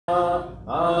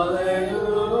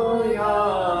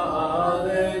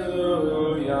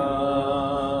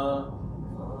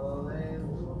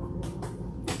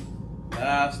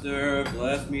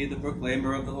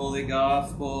proclaimer of the Holy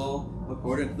Gospel,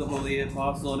 according to the Holy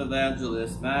Apostle and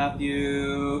Evangelist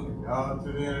Matthew. God,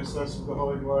 through the intercession of the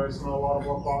Holy Glorious and all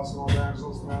laudable Apostle and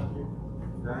Evangelist Matthew,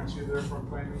 grant you their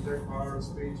proclaiming their power of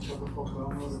speech for the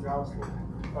fulfillment of the Gospel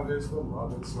of his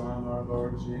beloved Son, our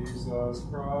Lord Jesus Christ.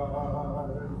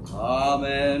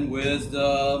 Amen.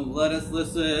 Wisdom, let us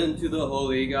listen to the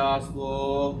Holy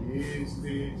Gospel. Peace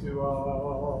be to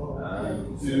all.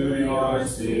 And to your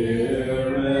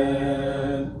spirit.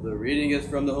 The reading is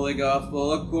from the Holy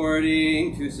Gospel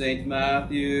according to St.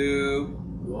 Matthew.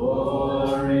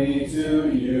 Glory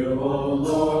to you, O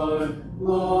Lord.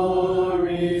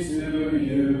 Glory to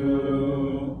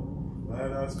you.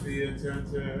 Let us be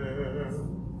attentive.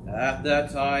 At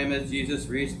that time, as Jesus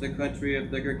reached the country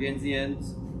of the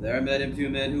Gergensians, there met him 2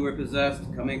 men who were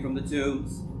possessed, coming from the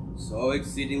tombs, so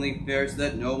exceedingly fierce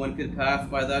that no one could pass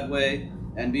by that way.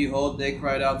 And behold, they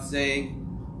cried out, saying,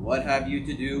 What have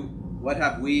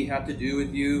we to do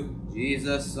with you,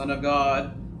 Jesus, Son of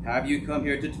God? Have you come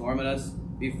here to torment us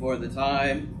before the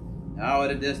time? Now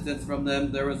at a distance from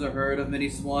them there was a herd of many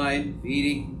swine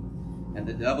feeding, and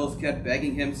the devils kept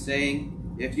begging him,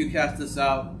 saying, If you cast us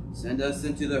out, send us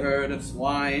into the herd of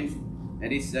swine. And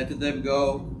he said to them,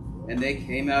 Go. And they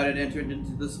came out and entered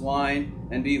into the swine,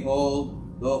 and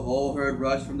behold, the whole herd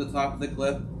rushed from the top of the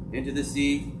cliff into the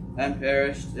sea, and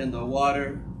perished in the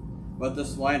water. But the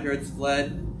swineherds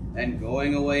fled, and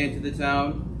going away into the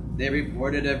town, they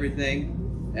reported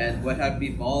everything, and what had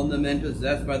befallen the men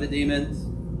possessed by the demons.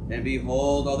 And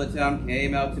behold, all the town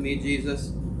came out to meet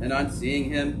Jesus, and on seeing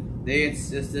him, they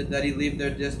insisted that he leave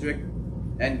their district.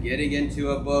 And getting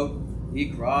into a boat, he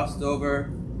crossed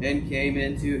over and came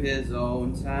into his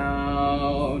own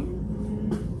town.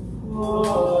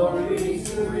 Glory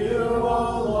to you,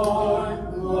 O Lord.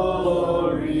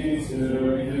 Glory to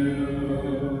you.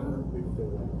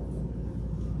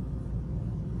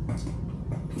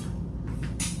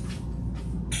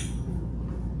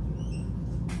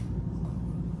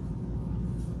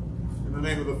 In the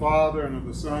name of the Father, and of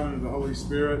the Son, and of the Holy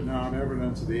Spirit, now and ever, and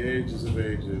unto the ages of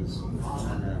ages.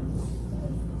 Amen.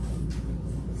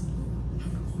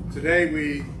 Today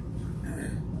we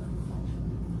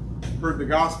heard the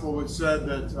gospel which said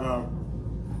that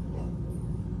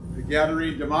the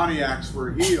Gadarene Demoniacs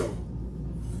were healed.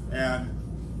 And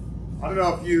I don't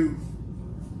know if you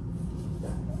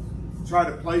try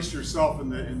to place yourself in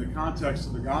the context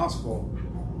of the gospel,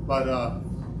 but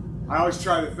I always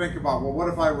try to think about, well, what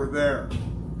if I were there?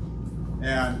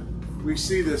 And we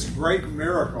see this great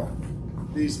miracle.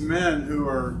 These men who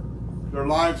their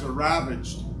lives are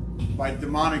ravaged by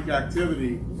demonic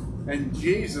activity, and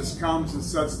Jesus comes and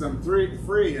sets them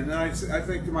free. And then I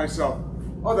think to myself,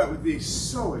 oh, that would be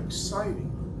so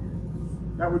exciting.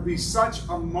 That would be such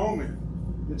a moment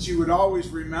that you would always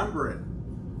remember it.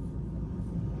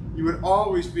 You would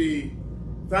always be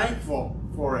thankful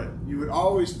for it. You would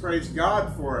always praise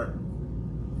God for it.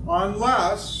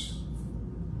 Unless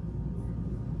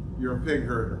you're a pig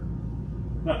herder.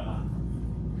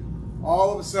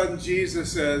 All of a sudden,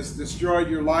 Jesus has destroyed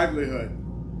your livelihood.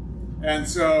 And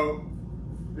so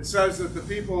it says that the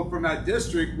people from that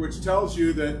district, which tells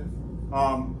you that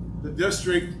the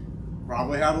district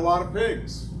probably had a lot of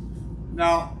pigs.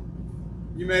 Now,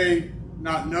 you may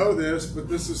not know this, but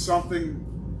this is something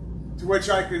to which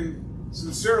I can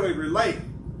sincerely relate.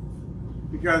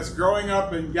 Because growing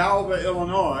up in Galva,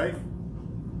 Illinois,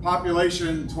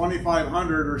 population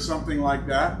 2,500 or something like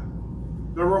that,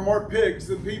 there were more pigs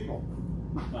than people.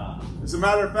 As a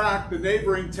matter of fact, the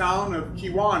neighboring town of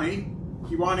Kewanee,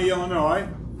 Illinois,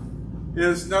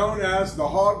 is known as the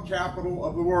hog capital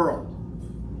of the world.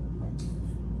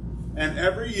 And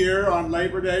every year on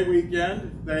Labor Day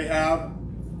weekend, they have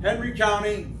Henry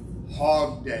County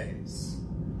Hog Days.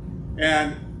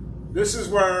 And this is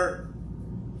where,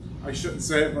 I shouldn't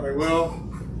say it, but I will,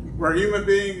 where human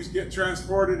beings get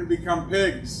transported and become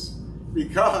pigs,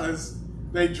 because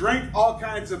they drink all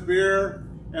kinds of beer,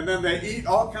 and then they eat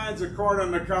all kinds of corn on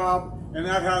the cob, and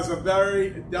that has a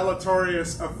very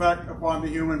deleterious effect upon the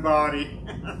human body.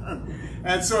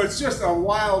 And so it's just a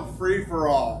wild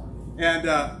free-for-all.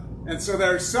 And so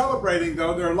they're celebrating,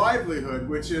 though, their livelihood,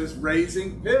 which is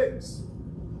raising pigs.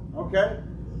 Okay?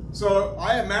 So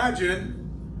I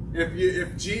imagine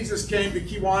if Jesus came to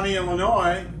Kewanee,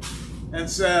 Illinois, and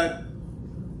said,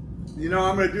 you know,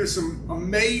 I'm going to do some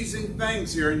amazing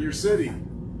things here in your city.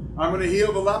 I'm going to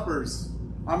heal the lepers.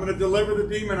 I'm going to deliver the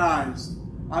demonized.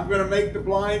 I'm going to make the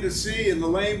blind to see and the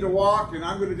lame to walk, and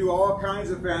I'm going to do all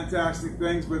kinds of fantastic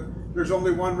things, but there's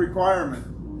only one requirement.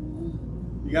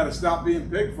 You got to stop being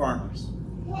pig farmers.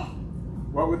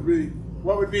 What would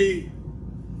be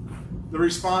the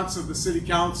response of the city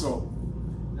council?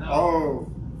 Oh,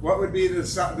 what would be the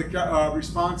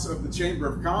response of the Chamber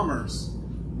of Commerce?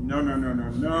 No, no, no, no,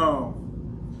 no.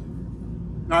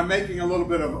 Now, I'm making a little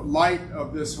bit of light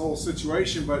of this whole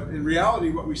situation, but in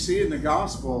reality, what we see in the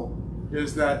gospel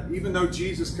is that even though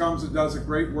Jesus comes and does a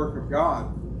great work of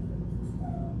God,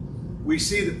 we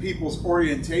see that people's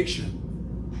orientation,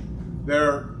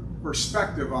 their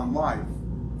perspective on life,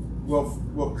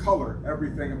 will color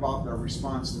everything about their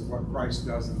response to what Christ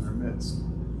does in their midst.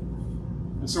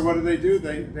 And so what do?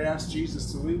 They ask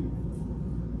Jesus to leave.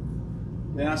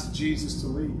 They ask Jesus to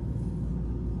leave.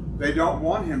 They don't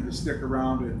want him to stick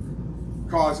around and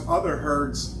cause other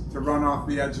herds to run off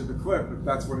the edge of the cliff if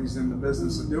that's what he's in the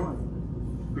business of doing.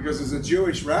 Because as a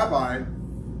Jewish rabbi,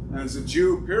 and as a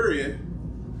Jew, period,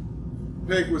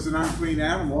 pig was an unclean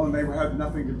animal and they had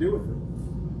nothing to do with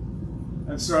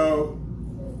it. And so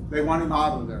they want him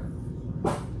out of there.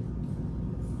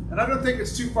 And I don't think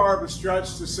it's too far of a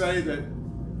stretch to say that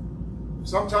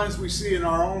sometimes we see in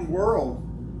our own world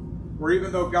where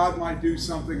even though God might do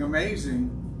something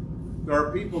amazing, there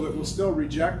are people that will still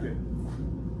reject it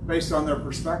based on their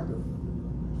perspective.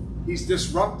 He's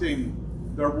disrupting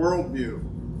their worldview.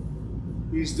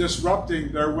 He's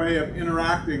disrupting their way of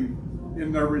interacting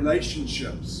in their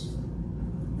relationships.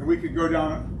 And we could go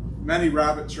down many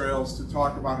rabbit trails to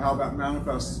talk about how that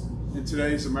manifests in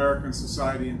today's American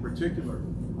society in particular.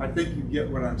 I think you get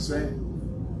what I'm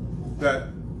saying. That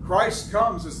Christ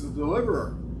comes as the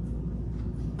deliverer.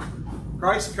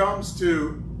 Christ comes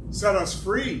to set us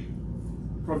free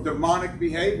from demonic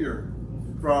behavior,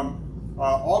 from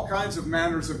all kinds of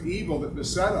manners of evil that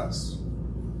beset us.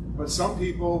 But some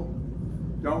people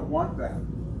don't want that.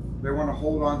 They want to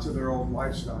hold on to their old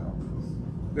lifestyle.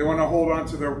 They want to hold on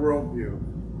to their worldview.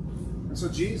 And so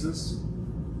Jesus,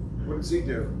 what does he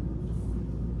do?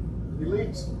 He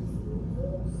leaves.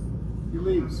 He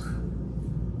leaves.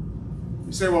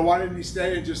 You say, well, why didn't he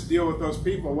stay and just deal with those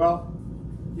people? Well,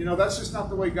 you know, that's just not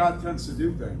the way God tends to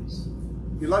do things.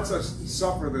 He lets us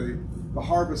suffer the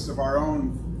harvest of our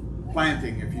own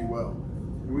planting, if you will.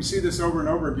 And we see this over and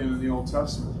over again in the Old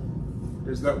Testament,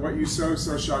 is that what you sow,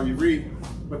 so shall you reap.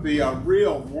 But the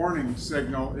real warning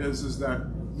signal is that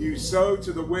you sow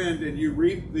to the wind and you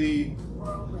reap the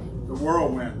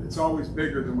whirlwind. It's always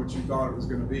bigger than what you thought it was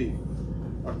going to be.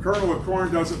 A kernel of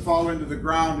corn doesn't fall into the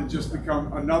ground and just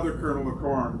become another kernel of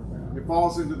corn. It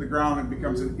falls into the ground and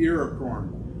becomes an ear of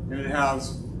corn. And it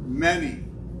has many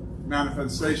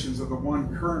manifestations of the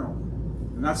one kernel.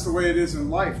 And that's the way it is in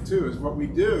life too, is what we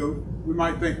do, we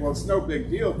might think, well, it's no big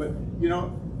deal, but you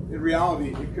know, in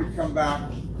reality, it could come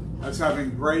back as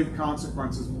having grave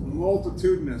consequences,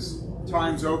 multitudinous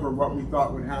times over what we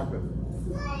thought would happen.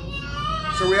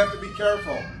 So we have to be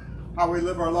careful how we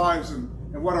live our lives and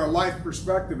what our life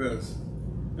perspective is.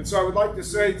 And so I would like to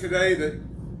say today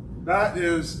that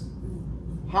is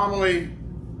homily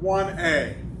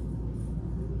 1A.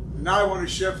 And now I want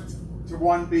to shift to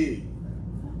 1B.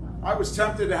 I was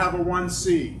tempted to have a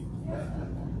 1C.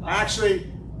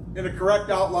 Actually, in a correct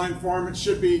outline form, it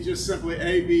should be just simply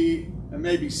A, B, and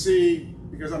maybe C,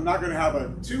 because I'm not going to have a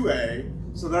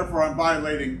 2A, so therefore I'm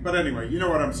violating. But anyway, you know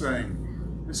what I'm saying.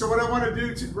 And so what I want to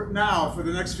do now for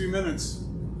the next few minutes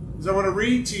is I want to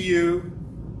read to you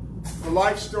the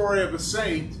life story of a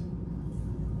saint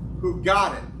who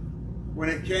got it when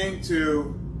it came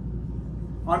to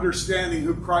understanding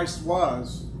who Christ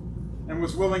was and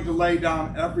was willing to lay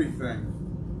down everything.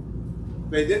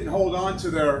 They didn't hold on to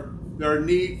their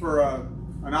need for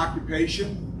an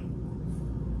occupation.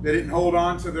 They didn't hold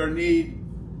on to their need,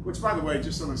 which, by the way,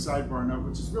 just on a sidebar note,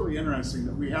 which is really interesting,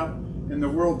 that we have in the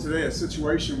world today a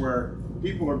situation where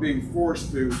people are being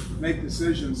forced to make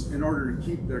decisions in order to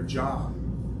keep their job.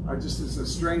 It's a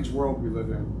strange world we live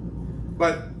in.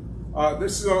 But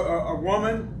this is a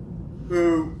woman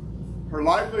who, her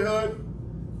livelihood,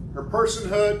 her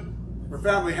personhood, her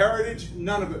family heritage,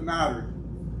 none of it mattered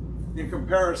in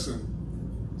comparison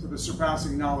to the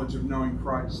surpassing knowledge of knowing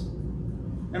Christ.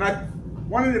 And I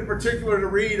wanted in particular to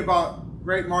read about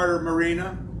great martyr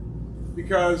Marina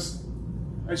because,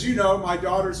 as you know, my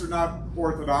daughters are not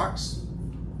Orthodox.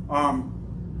 A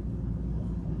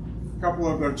couple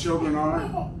of their children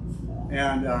are.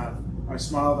 And I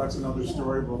smile, that's another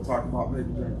story we'll talk about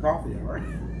maybe during coffee hour.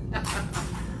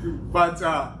 But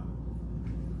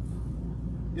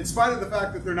in spite of the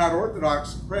fact that they're not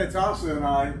Orthodox, Preatasa and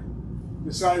I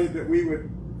decided that we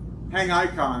would hang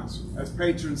icons as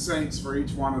patron saints for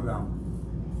each one of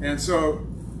them. And so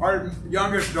our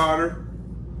youngest daughter,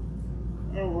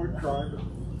 oh, we're crying.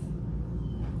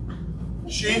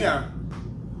 Sheena,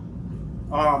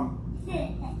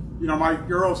 you know, my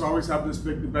girls always have this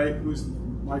big debate, who's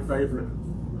my favorite.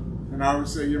 And I would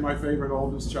say, you're my favorite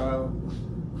oldest child.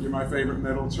 You're my favorite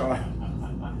middle child.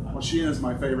 Well, Sheena's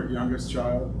my favorite youngest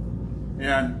child.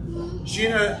 And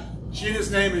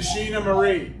Sheena's name is Sheena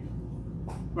Marie.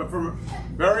 But from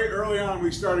very early on,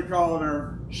 we started calling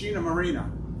her Sheena Marina.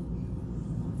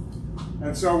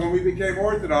 And so when we became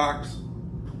Orthodox,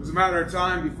 it was a matter of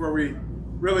time before we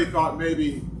really thought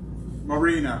maybe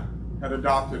Marina had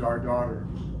adopted our daughter.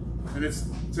 And it's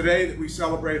today that we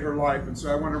celebrate her life, and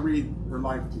so I want to read her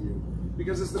life to you.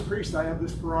 Because as the priest, I have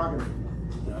this prerogative.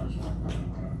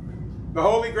 The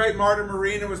holy great martyr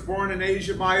Marina was born in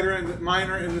Asia Minor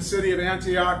in the city of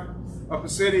Antioch of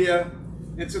Pisidia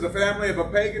into the family of a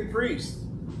pagan priest.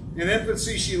 In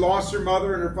infancy, she lost her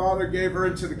mother, and her father gave her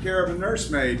into the care of a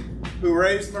nursemaid who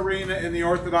raised Marina in the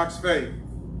Orthodox faith.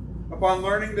 Upon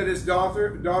learning that his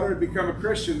daughter had become a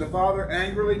Christian, the father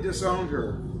angrily disowned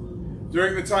her.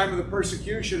 During the time of the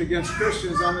persecution against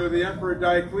Christians under the Emperor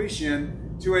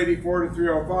Diocletian, 284 to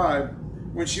 305,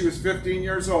 when she was 15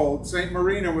 years old, St.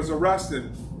 Marina was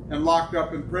arrested and locked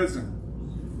up in prison.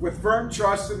 With firm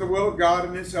trust in the will of God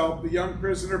and his help, the young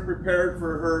prisoner prepared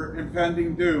for her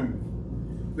impending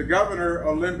doom. The governor,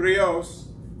 Olimbrios,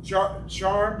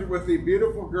 charmed with the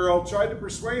beautiful girl, tried to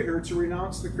persuade her to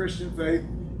renounce the Christian faith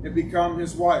and become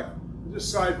his wife.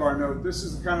 Just sidebar note, this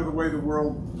is kind of the way the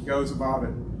world goes about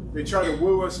it. They try to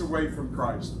woo us away from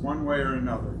Christ, one way or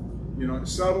another. You know,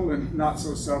 subtle and not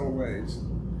so subtle ways.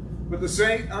 But the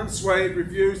saint, unswayed,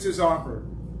 refused his offer.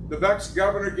 The vexed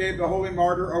governor gave the holy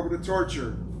martyr over to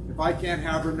torture. If I can't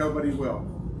have her, nobody will.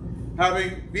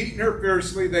 Having beaten her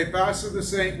fiercely, they fastened the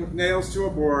saint with nails to a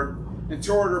board and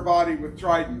tore her body with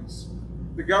tridents.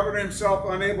 The governor himself,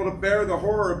 unable to bear the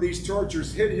horror of these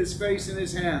tortures, hid his face in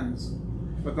his hands.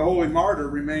 But the holy martyr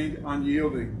remained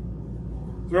unyielding.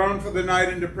 Thrown for the night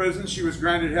into prison, she was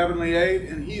granted heavenly aid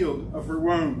and healed of her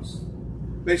wounds.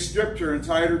 They stripped her and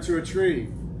tied her to a tree.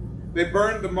 They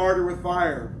burned the martyr with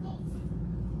fire.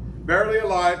 Barely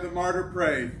alive, the martyr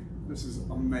prayed. This is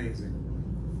amazing.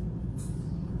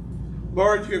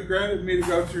 Lord, you have granted me to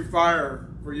go through fire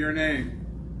for your name.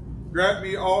 Grant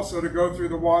me also to go through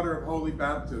the water of holy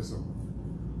baptism.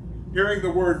 Hearing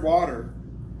the word water,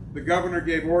 the governor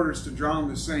gave orders to drown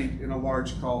the saint in a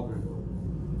large cauldron.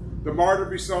 The martyr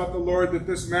besought the Lord that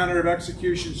this manner of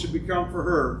execution should become for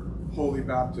her holy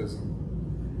baptism.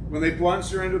 When they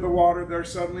plunged her into the water, there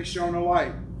suddenly shone a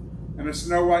light, and a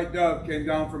snow-white dove came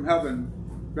down from heaven,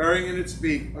 bearing in its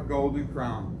beak a golden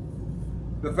crown.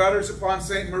 The fetters upon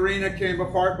St. Marina came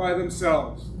apart by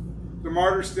themselves. The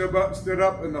martyr stood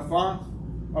up in the font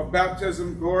of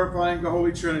baptism, glorifying the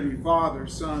Holy Trinity, Father,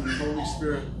 Son, and Holy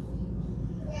Spirit.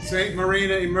 St.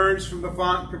 Marina emerged from the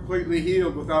font completely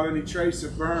healed without any trace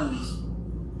of burns.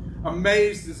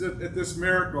 Amazed at this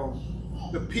miracle,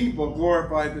 the people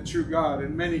glorified the true God,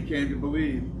 and many came to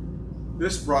believe.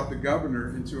 This brought the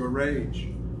governor into a rage,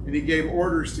 and he gave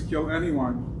orders to kill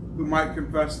anyone who might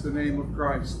confess the name of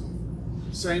Christ.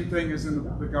 Same thing as in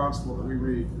the gospel that we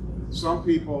read. Some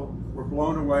people were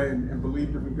blown away and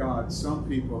believed in God. Some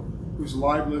people whose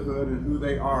livelihood and who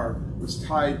they are was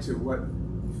tied to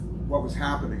what was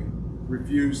happening,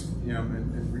 refused him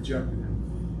and rejected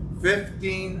him.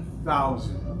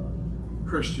 15,000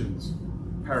 Christians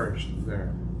perished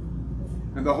there.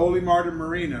 And the holy martyr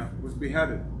Marina was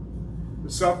beheaded.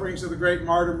 The sufferings of the great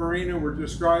martyr Marina were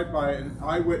described by an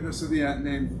eyewitness of the end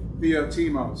named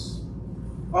Theotimos.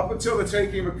 Up until the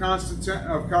taking of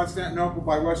Constantinople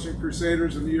by Western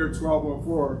Crusaders in the year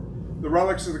 1204, the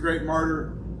relics of the great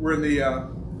martyr were in the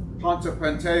Ponte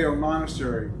Panteo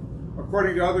monastery.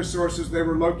 According to other sources, they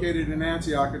were located in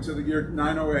Antioch until the year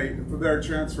 908, and from there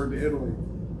transferred to Italy.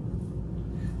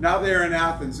 Now they are in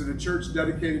Athens in a church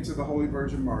dedicated to the Holy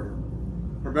Virgin Martyr.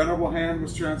 Her venerable hand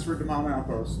was transferred to Mount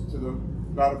Athos, to the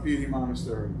Vadapiti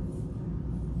Monastery.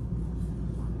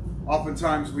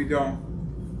 Oftentimes we don't,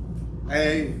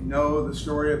 know the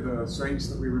story of the saints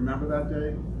that we remember that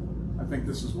day. I think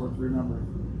this is worth remembering.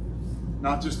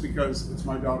 Not just because it's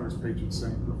my daughter's patron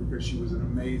saint, but because she was an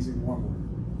amazing woman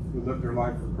who lived her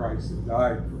life for Christ and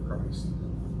died for Christ.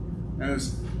 And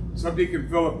as Subdeacon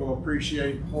Philip will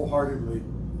appreciate wholeheartedly,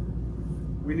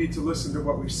 we need to listen to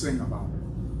what we sing about her.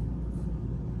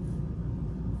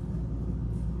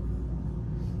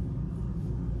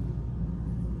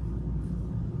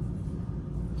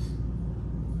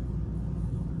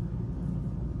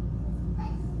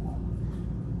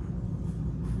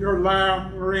 Your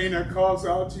lamb, Marina, calls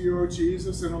out to you, O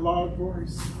Jesus, in a loud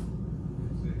voice.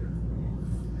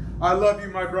 I love you,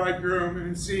 my bridegroom, and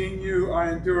in seeing you,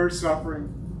 I endure suffering.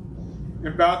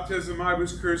 In baptism, I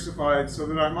was crucified so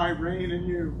that I might reign in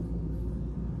you,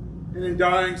 and in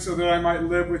dying so that I might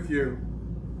live with you.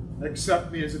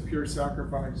 Accept me as a pure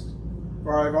sacrifice,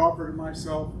 for I have offered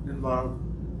myself in love.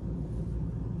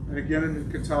 And again in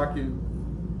Kentucky,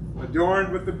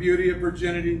 adorned with the beauty of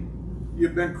virginity,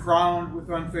 you've been crowned with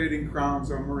unfading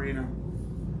crowns, O Marina.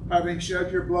 Having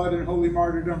shed your blood in holy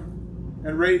martyrdom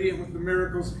and radiant with the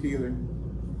miracles of healing,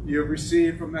 you have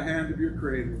received from the hand of your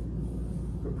Creator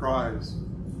the prize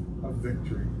of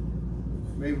victory.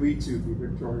 May we too be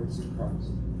victorious in Christ.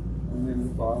 In the name of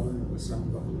the Father, and of the Son, and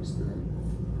of the Holy Spirit.